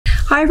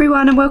Hi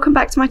everyone and welcome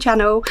back to my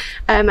channel.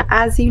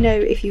 As you know,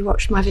 if you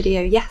watched my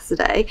video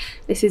yesterday,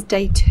 this is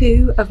day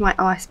 2 of my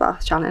ice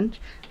bath challenge.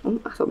 Oh,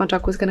 I thought my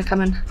dog was going to come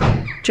and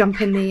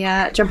jump in the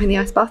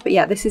ice bath, but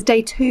yeah, this is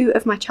day 2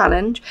 of my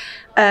challenge.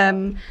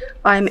 I'm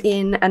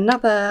in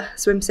another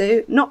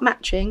swimsuit, not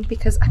matching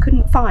because I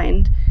couldn't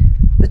find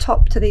the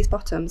top to these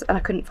bottoms and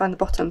I couldn't find the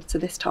bottoms to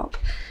this top.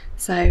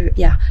 So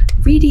yeah,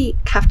 really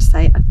have to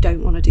say I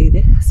don't want to do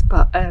this,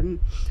 but I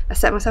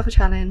set myself a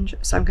challenge,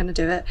 so I'm going to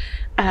do it.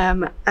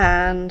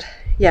 And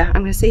yeah,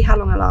 I'm going to see how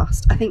long I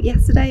last. I think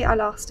yesterday I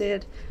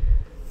lasted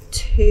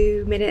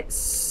 2 minutes,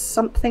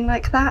 something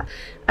like that.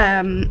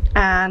 And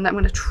I'm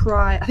going to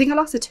try, I think I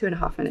lasted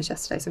 2.5 minutes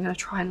yesterday, so I'm going to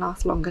try and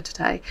last longer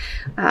today.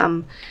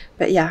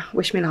 But yeah,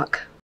 wish me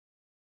luck.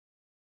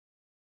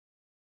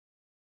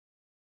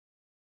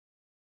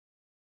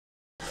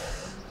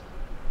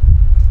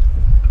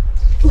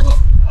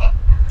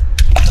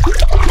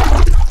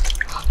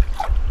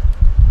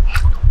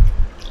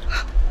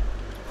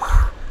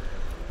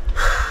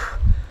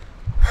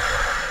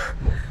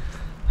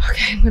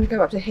 I'm gonna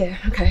go up to here.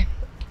 Okay.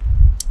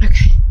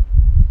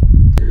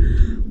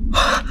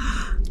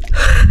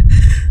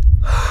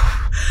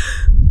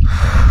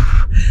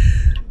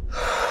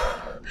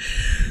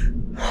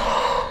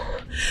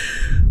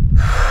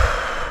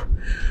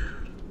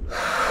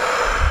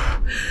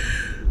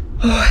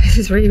 Oh, this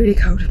is really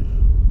cold.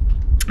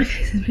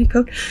 Okay, this is really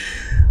cold.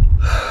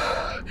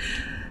 I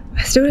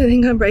still don't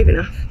think I'm brave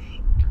enough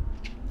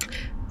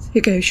to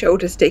go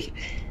shoulders deep.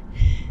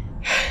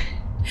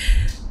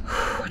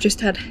 I just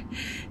had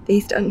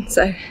these done,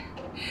 so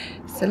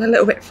still a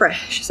little bit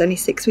fresh. It's only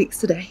 6 weeks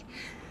today.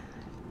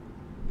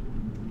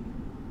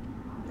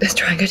 Let's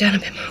try and go down a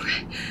bit more.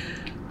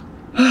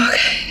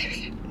 Okay, there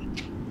we go.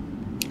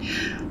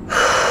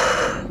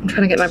 I'm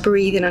trying to get my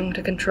breathing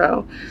under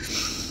control.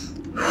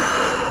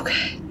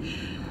 Okay.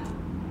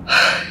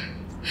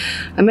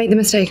 I made the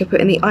mistake of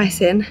putting the ice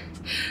in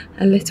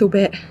a little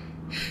bit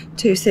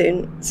too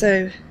soon,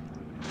 so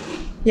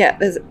yeah,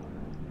 there's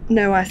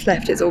no ice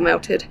left, it's all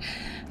melted.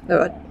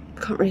 Though I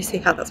can't really see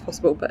how that's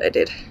possible, but it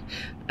did.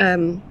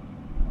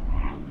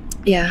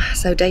 Yeah,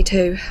 so day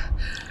 2.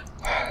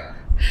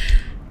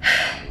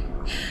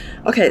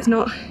 Okay, it's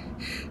not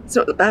as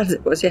bad as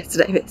it was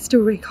yesterday, but it's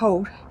still really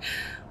cold.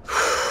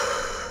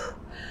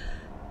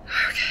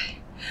 Okay.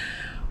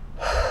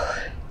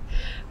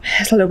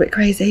 It's a little bit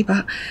crazy,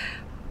 but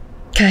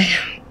okay.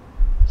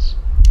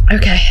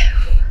 Okay.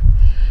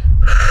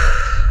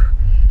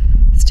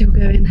 Still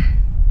going.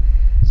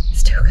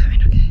 Still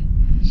going, okay.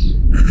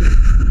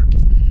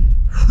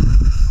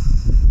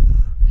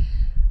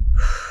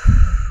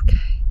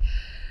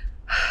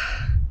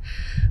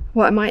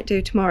 What I might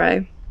do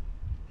tomorrow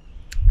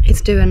is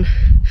do an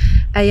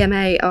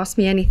AMA Ask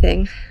Me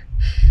Anything,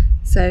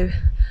 so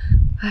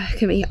I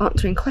can be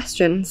answering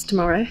questions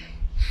tomorrow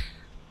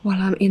while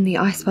I'm in the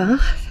ice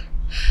bath.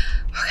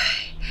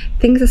 Okay,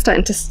 things are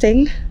starting to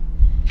sting.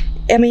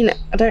 I mean,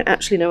 I don't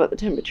actually know what the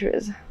temperature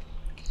is.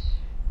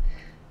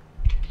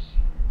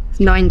 It's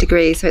 9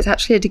 degrees, so it's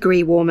actually a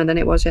degree warmer than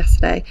it was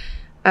yesterday,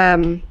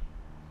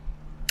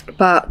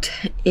 but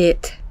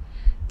it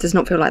does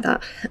not feel like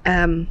that.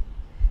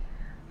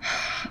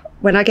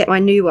 When I get my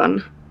new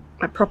one,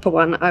 my proper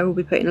one, I will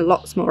be putting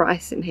lots more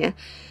ice in here,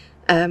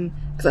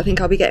 because I think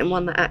I'll be getting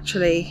one that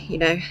actually, you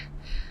know,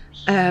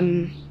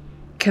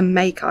 can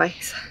make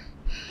ice.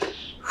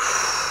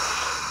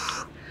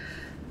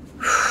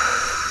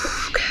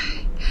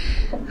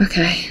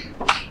 Okay.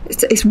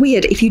 It's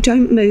weird, if you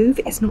don't move,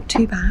 it's not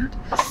too bad.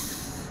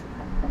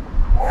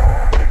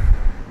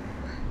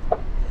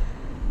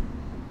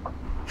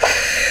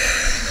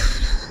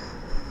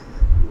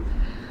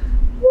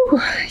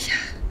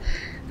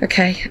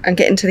 Okay, I'm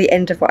getting to the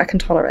end of what I can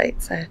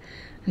tolerate, so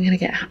I'm gonna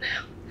get out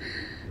now.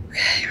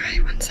 Okay,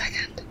 right, 1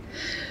 second.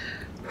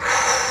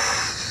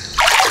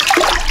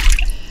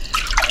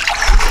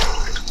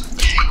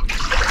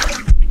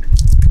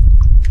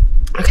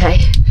 Okay,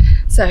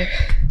 so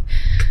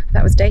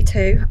that was day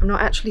 2. I'm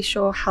not actually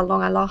sure how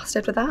long I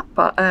lasted with that,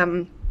 but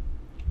I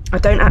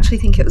don't actually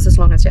think it was as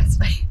long as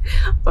yesterday.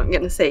 I'm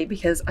gonna see,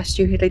 because I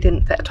stupidly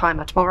didn't set a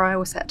timer. Tomorrow I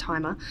will set a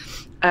timer,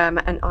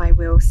 and I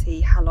will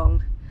see how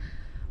long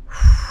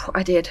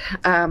I did.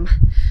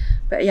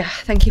 But yeah,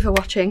 thank you for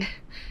watching.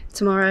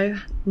 Tomorrow,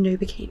 new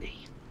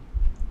bikini.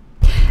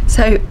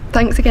 So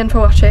thanks again for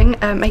watching.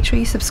 Make sure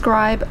you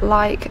subscribe,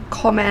 like,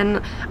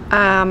 comment,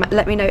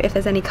 let me know if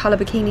there's any colour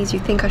bikinis you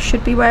think I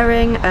should be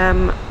wearing.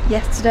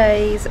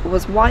 Yesterday's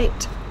was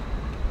white.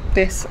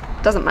 This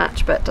doesn't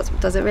match, but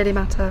does it really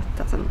matter?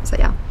 Doesn't. So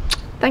yeah,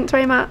 thanks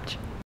very much.